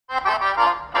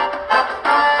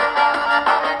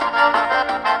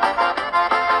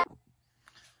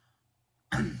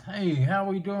how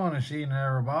we doing this evening,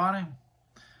 everybody?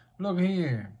 Look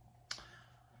here.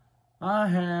 I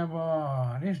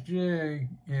have, this jig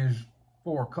is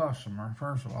for a customer,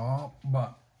 first of all,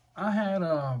 but I had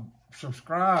a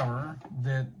subscriber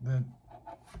that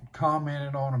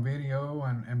commented on a video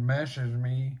and messaged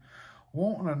me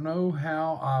wanting to know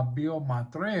how I build my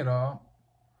thread up,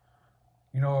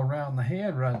 you know, around the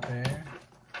head right there.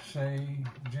 Say,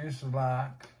 just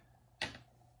like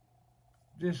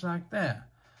that.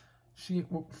 See,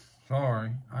 well,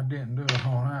 sorry, I didn't do it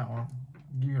on that one.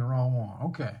 Give you the wrong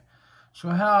one. Okay. So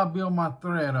how I build my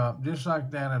thread up, just like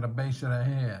that at the base of the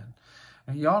head.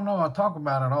 And y'all know I talk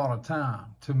about it all the time.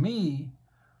 To me,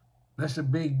 that's a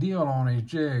big deal on these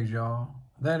jigs, y'all.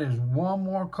 That is one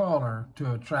more color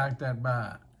to attract that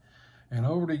bite. And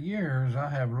over the years, I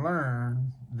have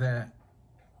learned that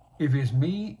if it's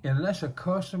me, unless a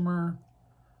customer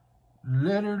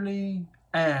literally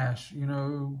asks, you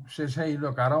know, says, hey,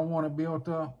 look, I don't want it built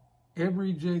up.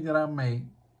 Every jig that I make,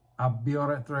 I build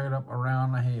that thread up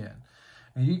around the head.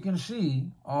 And you can see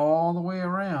all the way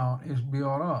around it's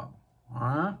built up, all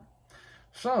right?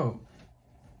 So,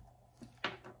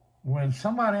 when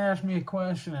somebody asks me a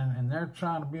question and they're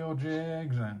trying to build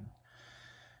jigs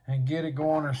and get it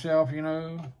going themselves, you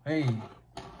know, hey,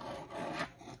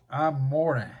 I'm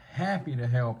more than happy to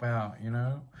help out, you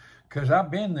know, because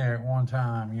I've been there at one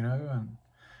time, you know, and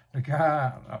the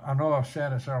guy, I know I've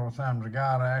said it several times, the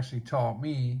guy that actually taught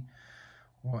me,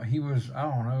 well, he was, I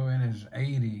don't know, in his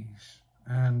 80s,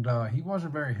 and he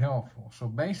wasn't very helpful. So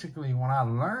basically, when I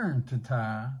learned to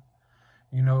tie,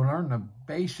 you know, learn the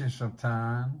basis of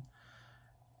tying,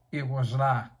 it was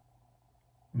like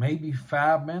maybe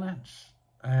 5 minutes,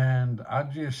 and I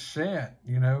just sat,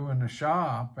 you know, in the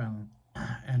shop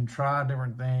and tried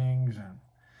different things and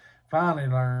finally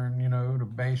learned, you know, the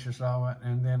basis of it.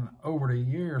 And then over the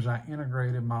years, I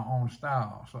integrated my own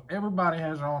style. So everybody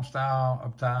has their own style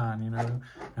of tying, you know.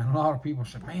 And a lot of people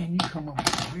say, man, you come up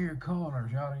with some weird colors,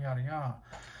 yada, yada, yada.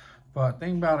 But the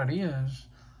thing about it is,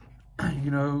 you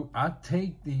know, I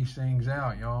take these things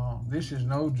out, y'all. This is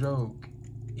no joke.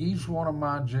 Each one of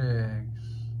my jigs,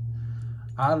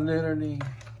 I literally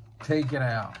take it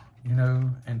out, you know,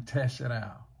 and test it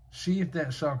out. See if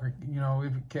that sucker, you know,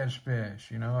 if it catch fish.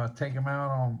 You know, I take them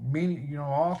out on many, you know,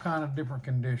 all kind of different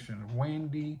conditions.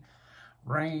 Windy,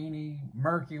 rainy,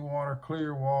 murky water,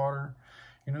 clear water.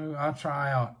 You know, I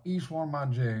try out each one of my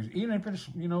jigs. Even if it's,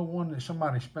 you know, one that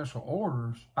somebody special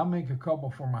orders, I make a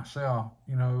couple for myself,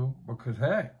 you know, because,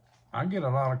 heck, I get a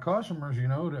lot of customers, you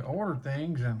know, that order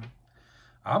things, and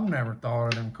I've never thought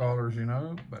of them colors, you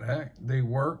know, but, heck, they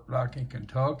work like in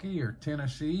Kentucky or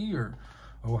Tennessee or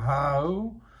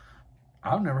Ohio.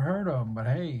 I've never heard of them, but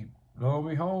hey, lo and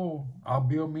behold, I'll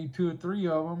build me 2 or 3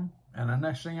 of them, and the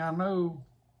next thing I know,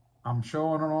 I'm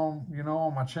showing it on, you know,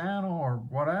 on my channel or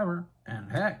whatever,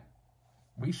 and heck,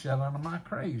 we selling them like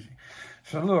crazy.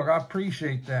 So look, I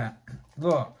appreciate that.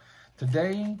 Look,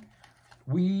 today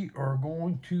we are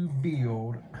going to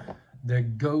build the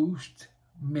Ghost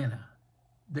Minnow.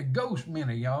 The Ghost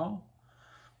Minnow, y'all.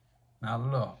 Now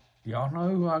look, y'all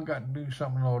know I got to do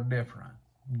something a little different.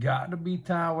 Got to be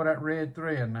tied with that red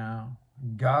thread now.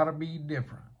 Got to be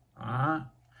different, all right?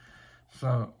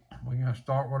 So we're going to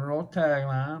start with a little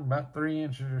tagline, about 3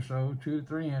 inches or so, 2 to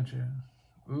 3 inches.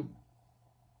 Oop.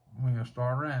 We're going to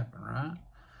start wrapping, right?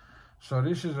 So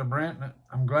this is a brand,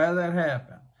 I'm glad that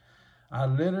happened. I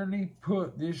literally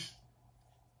put this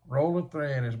roll of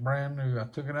thread, it's brand new. I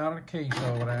took it out of the case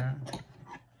over there,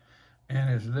 and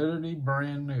it's literally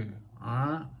brand new, all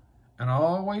right? And I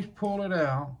always pull it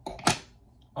out.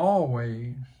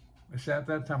 Always, except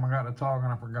that time I got to talking,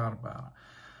 I forgot about it.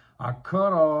 I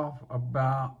cut off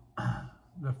about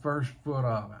the first foot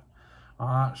of it. All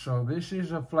right, so this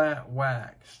is a flat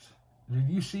waxed. Did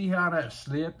you see how that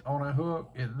slipped on a hook?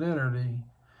 It literally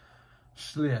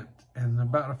slipped. And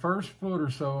about the first foot or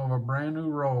so of a brand new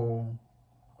roll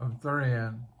of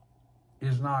thread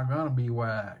is not going to be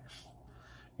waxed,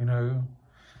 you know.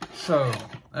 So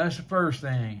that's the first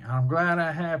thing. I'm glad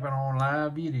that happened on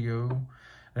live video.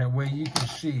 That way you can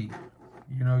see,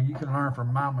 you know, you can learn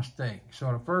from my mistake.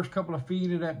 So the first couple of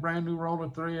feet of that brand new roll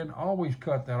of thread, always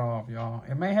cut that off, y'all.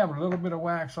 It may have a little bit of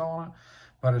wax on it,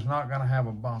 but it's not going to have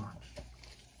a bunch.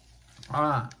 All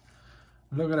right.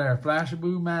 Look at there.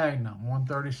 Flashaboo Magnum,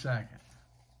 1/32.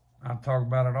 I talk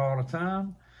about it all the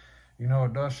time. You know,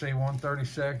 it does say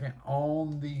 1/32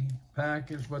 on the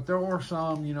package, but there are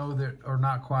some, you know, that are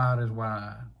not quite as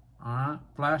wide. All right,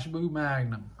 Flashaboo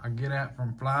Magnum. I get that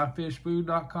from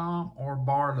flyfishfood.com or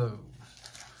Barlow's.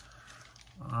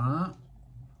 All right.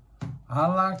 I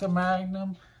like the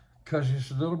Magnum because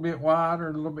it's a little bit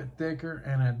wider, a little bit thicker,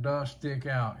 and it does stick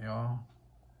out, y'all.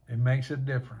 It makes a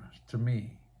difference to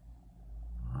me.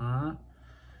 All right.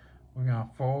 We're going to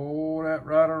fold that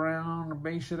right around the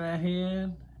base of that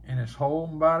head, and it's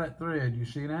holding by that thread. You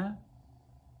see that?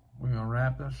 We're going to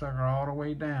wrap that sucker all the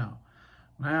way down.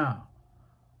 Now,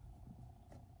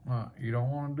 you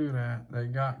don't want to do that. They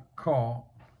got caught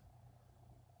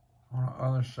on the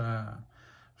other side.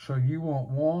 So you want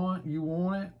one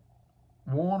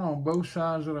on both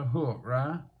sides of the hook,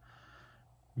 right?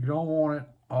 You don't want it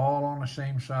all on the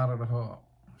same side of the hook.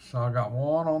 So I got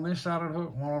one on this side of the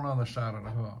hook, one on the other side of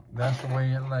the hook. That's the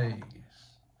way it lays.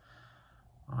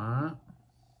 All right.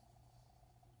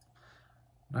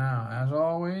 Now, as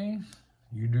always,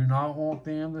 you do not want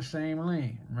them the same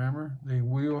length. Remember, they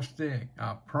will stick.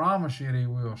 I promise you they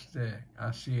will stick.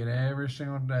 I see it every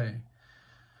single day.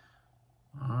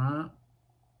 All right.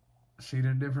 See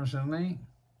the difference in length?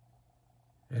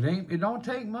 It don't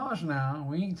take much now.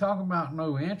 We ain't talking about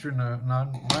no inch or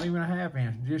not even a half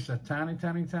inch. Just a tiny,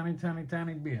 tiny, tiny, tiny,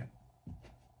 tiny bit.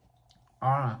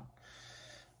 All right.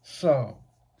 So,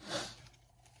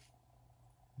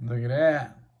 look at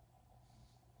that.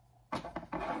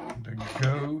 The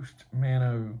ghost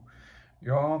minnow.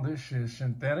 Y'all, this is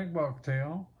synthetic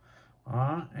bucktail. All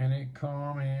right. And it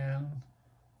come in,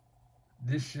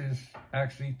 this is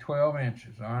actually 12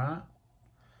 inches. All right.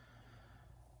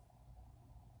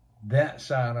 That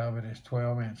side of it is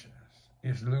 12 inches.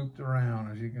 It's looped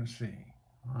around, as you can see.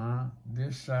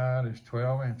 This side is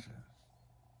 12 inches.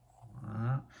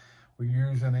 We're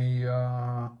using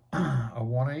a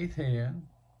 1/8 head.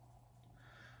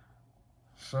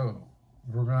 So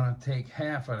we're going to take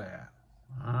half of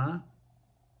that.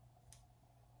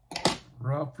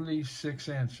 Roughly 6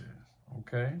 inches.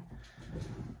 Okay.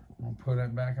 I'm going to put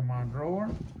it back in my drawer.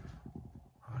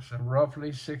 I said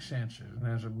roughly 6 inches, and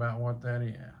that's about what that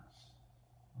is.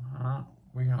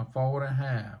 We're going to fold it in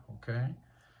half, okay?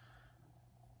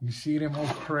 You see them old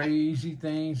crazy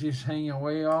things just hanging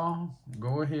way off?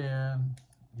 Go ahead.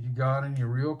 You got any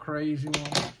real crazy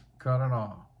ones, cut it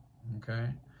off,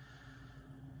 okay?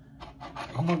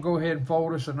 I'm going to go ahead and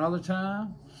fold this another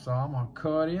time, so I'm going to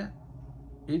cut it.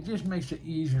 It just makes it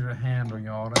easier to handle,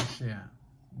 y'all. That's it.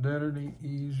 Literally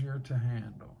easier to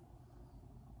handle.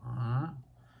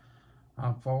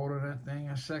 I folded that thing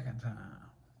a second time.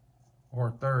 Or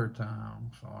a third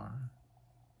time, sorry.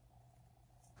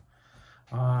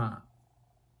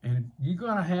 And you're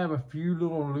going to have a few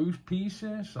little loose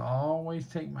pieces, so I always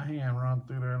take my hand, run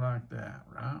through there like that,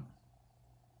 right?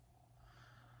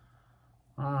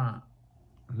 All right.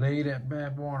 Lay that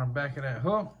bad boy on the back of that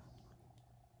hook.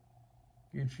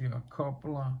 Get you a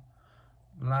couple of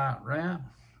light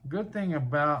wraps. Good thing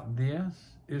about this,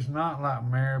 it's not like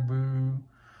marabou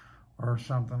or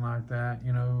something like that.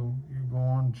 You know, you're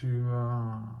going to,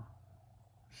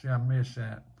 see, I missed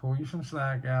that. Pull you some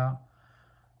slack out,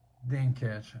 then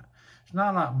catch it. It's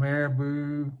not like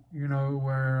marabou, you know,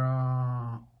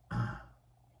 where,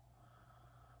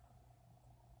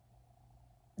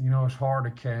 you know, it's hard to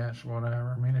catch,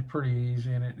 whatever. I mean, it's pretty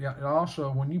easy. And it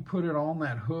also, when you put it on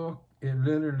that hook, it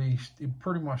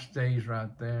pretty much stays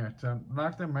right there. So,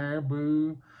 like the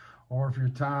marabou, or if you're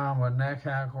tying with a neck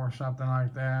hackle or something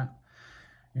like that,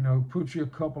 you know, put you a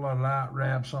couple of light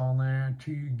wraps on there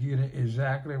until you get it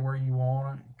exactly where you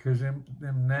want it. Because them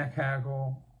neck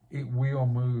hackle, it will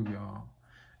move, y'all.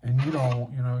 And you don't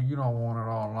want it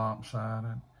all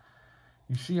lopsided.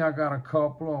 You see, I got a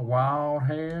couple of wild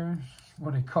hairs.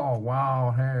 What they call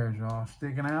wild hairs, y'all,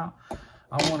 sticking out.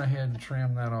 I went ahead and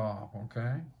trimmed that off,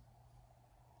 okay?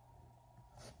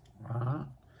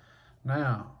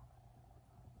 Now,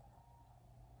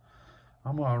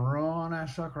 I'm going to run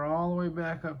that sucker all the way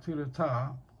back up to the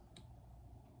top,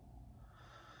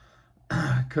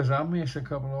 because I miss a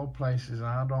couple of places.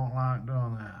 I don't like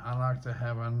doing that. I like to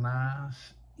have a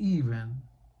nice, even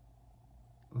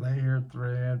layered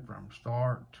thread from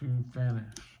start to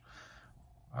finish.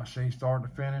 I say start to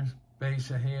finish,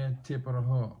 base of head, tip of the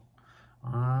hook.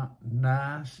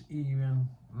 Nice, even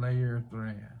layered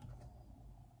thread.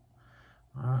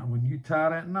 When you tie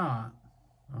that knot,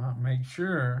 make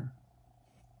sure,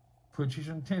 put you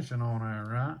some tension on there,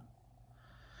 right?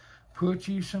 Put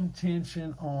you some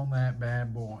tension on that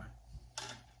bad boy.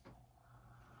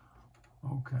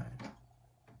 Okay.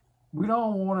 We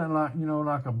don't want it like, you know,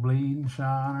 like a bleeding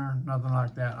shiner, nothing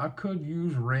like that. I could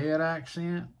use red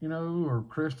accent, you know, or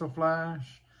crystal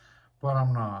flash, but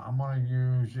I'm not. I'm going to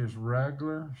use just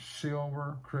regular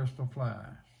silver crystal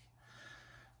flash.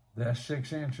 That's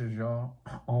 6 inches, y'all,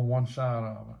 on one side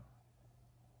of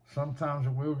it. Sometimes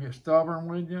it will get stubborn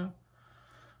with you.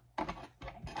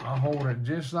 I'll hold it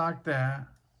just like that,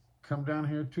 come down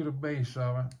here to the base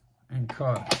of it and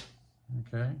cut it,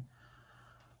 okay?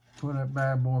 Put that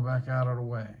bad boy back out of the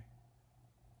way.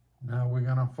 Now we're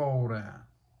gonna fold that.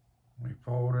 We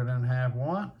fold it in half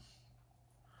once.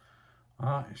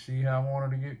 All right, see how I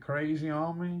wanted to get crazy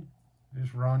on me?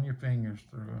 Just run your fingers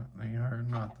through it. Ain't hurt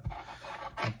nothing.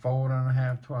 I fold it in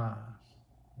half twice.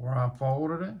 Where I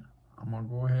folded it, I'm gonna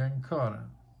go ahead and cut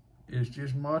it. It's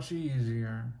just much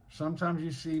easier. Sometimes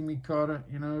you see me cut it,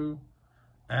 you know,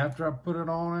 after I put it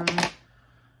on there,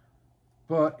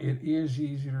 but it is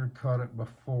easier to cut it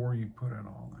before you put it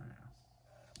on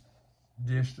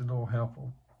there. Just a little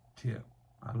helpful tip.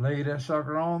 I lay that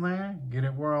sucker on there, get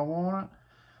it where I want it.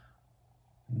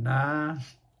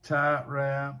 Nice, tight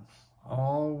wraps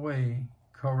all the way.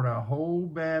 Cover that whole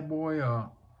bad boy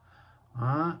up. All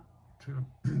right, to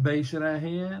the base of that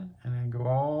head, and then go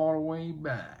all the way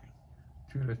back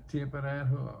to the tip of that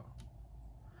hook.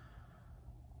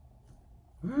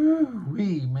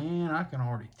 Woo-wee, man, I can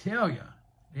already tell you,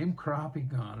 them crappie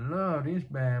gonna love this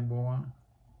bad boy.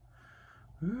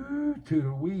 Ooh, to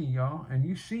the wee, y'all. And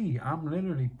you see, I'm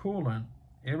literally pulling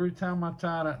every time I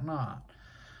tie that knot.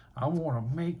 I want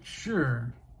to make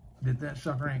sure that that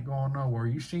sucker ain't going nowhere.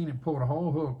 You seen it pull the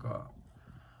whole hook up.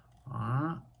 All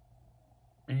right.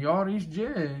 And y'all, these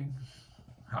jigs,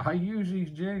 I use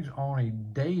these jigs on a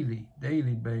daily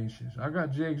basis. I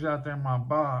got jigs out there in my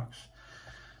box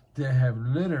that have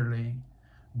literally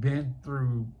been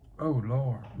through, oh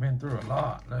Lord, been through a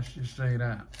lot. Let's just say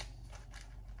that.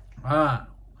 All right.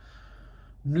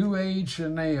 New Age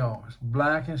Chanel. It's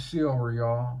black and silver,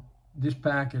 y'all. This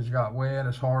package got wet.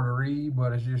 It's hard to read,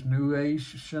 but it's just New Age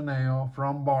Chanel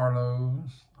from Barlow's.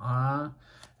 All right.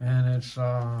 And it's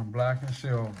black and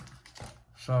silver.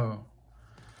 So,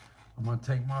 I'm going to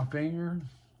take my fingers.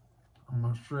 I'm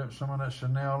going to strip some of that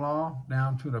Chanel off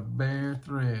down to the bare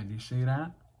thread. You see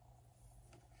that?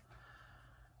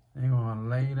 Then you're going to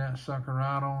lay that sucker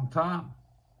right on top.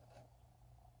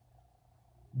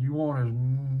 You want as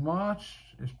much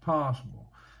as possible.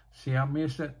 See, I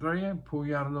missed that thread, pull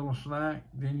you out a little slack,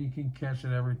 then you can catch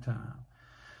it every time.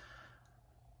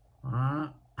 All right,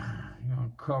 you're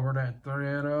gonna cover that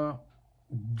thread up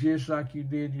just like you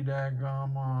did your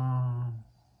daggum,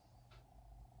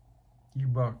 you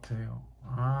bucktail.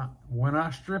 All right, when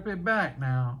I strip it back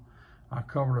now, I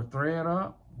cover the thread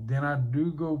up, then I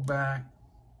do go back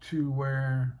to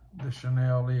where the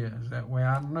Chanel is. That way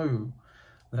I know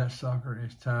that sucker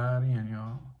is tied in,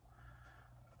 y'all.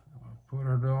 Put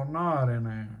a little knot in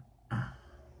there. A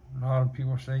lot of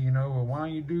people say, you know, well, why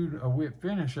don't you do a whip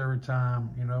finish every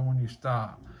time, you know, when you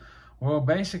stop? Well,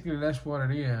 basically, that's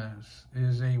what it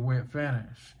is a whip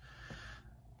finish.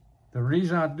 The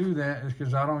reason I do that is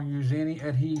because I don't use any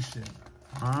adhesive.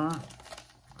 All right?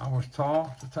 I was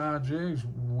taught to tie jigs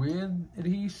with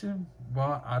adhesive,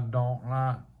 but I don't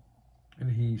like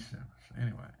adhesives.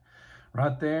 Anyway.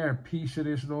 Right there, a piece of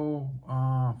this little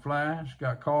flash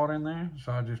got caught in there,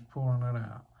 so I'm just pulling it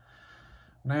out.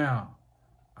 Now,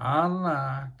 I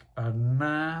like a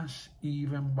nice,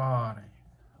 even body.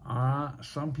 All right?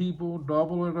 Some people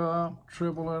double it up,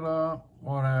 triple it up,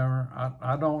 whatever.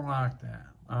 I don't like that.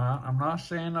 All right? I'm not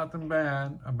saying nothing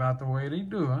bad about the way they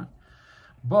do it,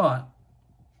 but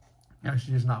that's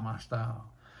just not my style.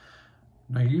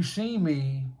 Now, you see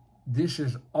me, this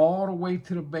is all the way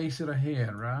to the base of the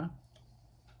head, right?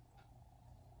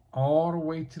 All the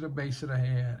way to the base of the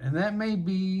head. And that may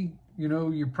be, you know,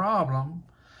 your problem.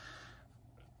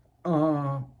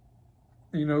 You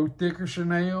know, thicker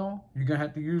Chanel, you're going to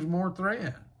have to use more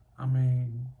thread. I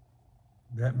mean,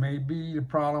 that may be the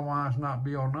problem why it's not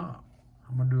building up.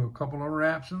 I'm going to do a couple of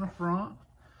wraps in the front.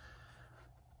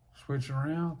 Switch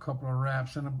around, a couple of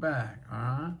wraps in the back, all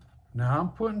right? Now,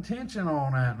 I'm putting tension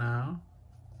on that now.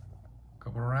 A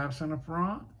couple of wraps in the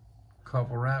front, a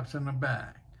couple of wraps in the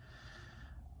back.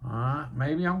 All right,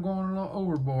 maybe I'm going a little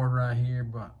overboard right here,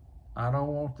 but I don't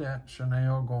want that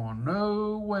Chanel going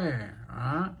nowhere, all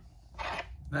right?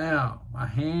 Now, my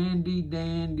handy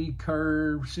dandy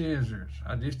curved scissors.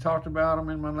 I just talked about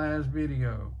them in my last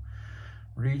video.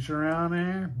 Reach around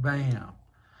there, bam.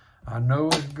 I know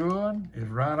it's good.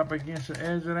 It's right up against the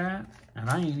edge of that, and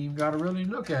I ain't even got to really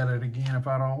look at it again if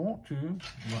I don't want to.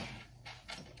 But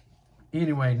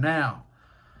anyway, now,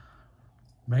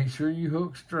 make sure you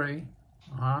hook straight.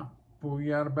 Pull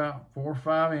you out about 4 or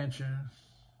 5 inches.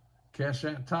 Catch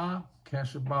that top,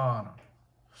 catch the bottom.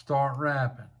 Start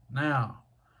wrapping. Now,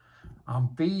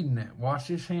 I'm feeding it. Watch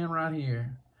this hand right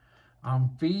here. I'm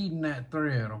feeding that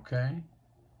thread, okay?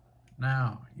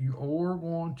 Now, you are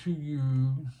going to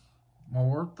use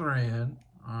more thread,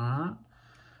 all right?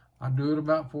 I do it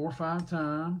about 4 or 5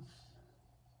 times.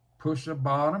 Push the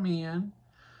bottom in.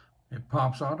 It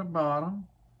pops out the bottom,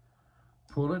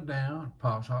 pull it down, it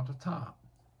pops out the top.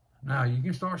 Now you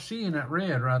can start seeing that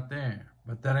red right there,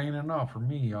 but that ain't enough for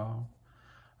me, y'all.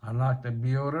 I like to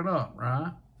build it up,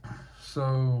 right?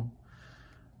 So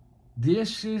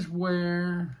this is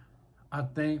where I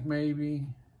think maybe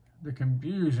the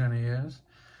confusion is,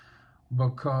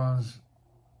 because,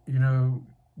 you know,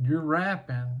 you're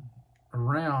wrapping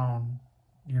around,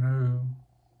 you know,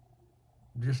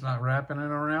 just like wrapping in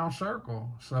a round circle.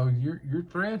 So your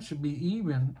thread should be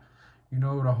even, you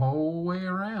know, the whole way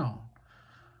around.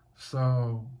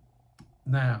 So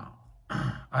now,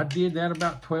 I did that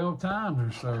about 12 times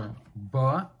or so,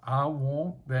 but I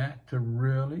want that to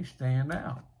really stand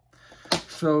out.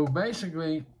 So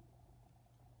basically,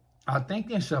 I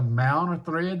think it's the amount of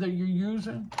thread that you're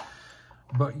using,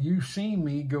 but you've seen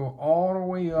me go all the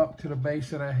way up to the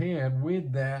base of the head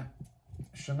with that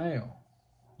chenille.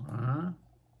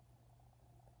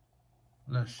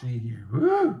 Let's see here.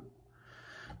 Woo!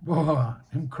 Boy,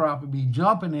 them crappie be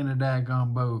jumping in the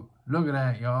daggone boat. Look at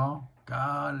that, y'all.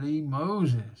 Golly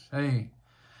Moses. Hey,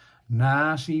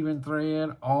 nice even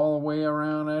thread all the way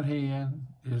around that head.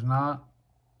 Is not,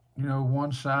 you know,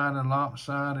 one side and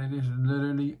lopsided. It is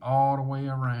literally all the way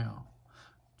around.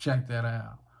 Check that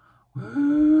out.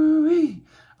 Woo-wee.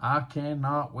 I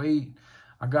cannot wait.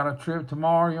 I got a trip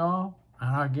tomorrow, y'all,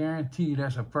 and I guarantee you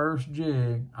that's the first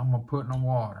jig I'm going to put in the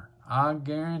water. I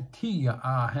guarantee you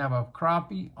I'll have a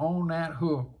crappie on that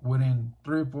hook within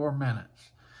 3 or 4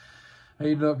 minutes.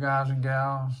 Hey, look, guys and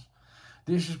gals,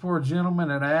 this is for a gentleman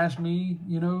that asked me,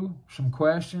 you know, some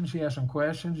questions. He has some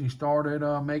questions. He started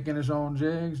making his own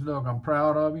jigs. Look, I'm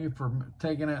proud of you for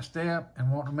taking that step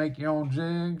and wanting to make your own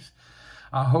jigs.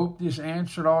 I hope this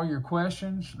answered all your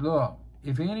questions. Look,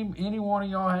 if any one of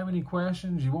y'all have any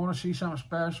questions, you want to see something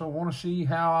special, want to see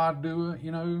how I do it,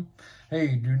 you know,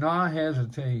 hey, do not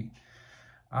hesitate.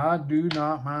 I do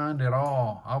not mind at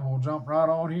all. I will jump right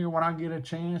on here when I get a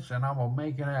chance, and I will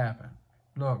make it happen.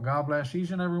 Look, God bless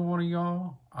each and every one of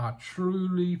y'all. I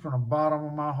truly, from the bottom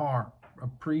of my heart,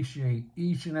 appreciate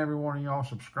each and every one of y'all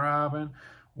subscribing,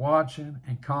 watching,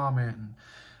 and commenting.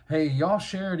 Hey, y'all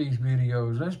share these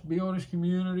videos. Let's build this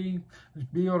community. Let's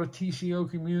build a TCO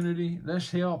community.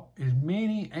 Let's help as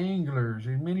many anglers,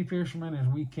 as many fishermen as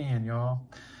we can, y'all.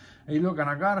 Hey, look, and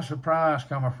I got a surprise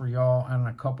coming for y'all in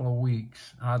a couple of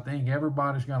weeks. I think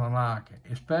everybody's going to like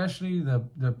it, especially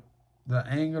the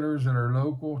anglers that are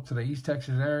local to the East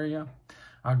Texas area.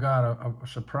 I got a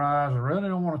surprise. I really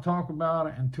don't want to talk about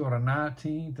it until the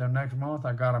 19th of next month.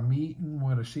 I got a meeting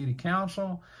with the city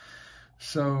council.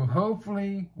 So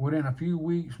hopefully within a few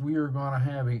weeks, we are going to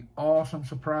have an awesome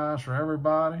surprise for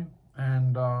everybody.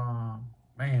 And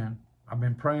man, I've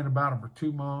been praying about it for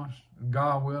 2 months.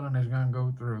 God willing, it's going to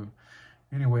go through.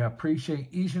 Anyway, I appreciate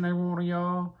each and every one of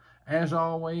y'all. As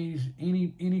always,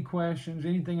 any questions,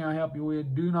 anything I help you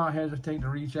with, do not hesitate to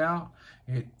reach out.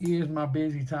 It is my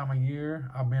busy time of year.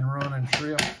 I've been running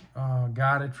trips,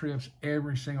 guided trips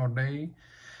every single day.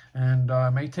 And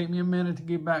it may take me a minute to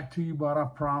get back to you, but I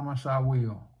promise I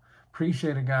will.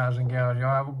 Appreciate it, guys and gals.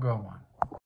 Y'all have a good one.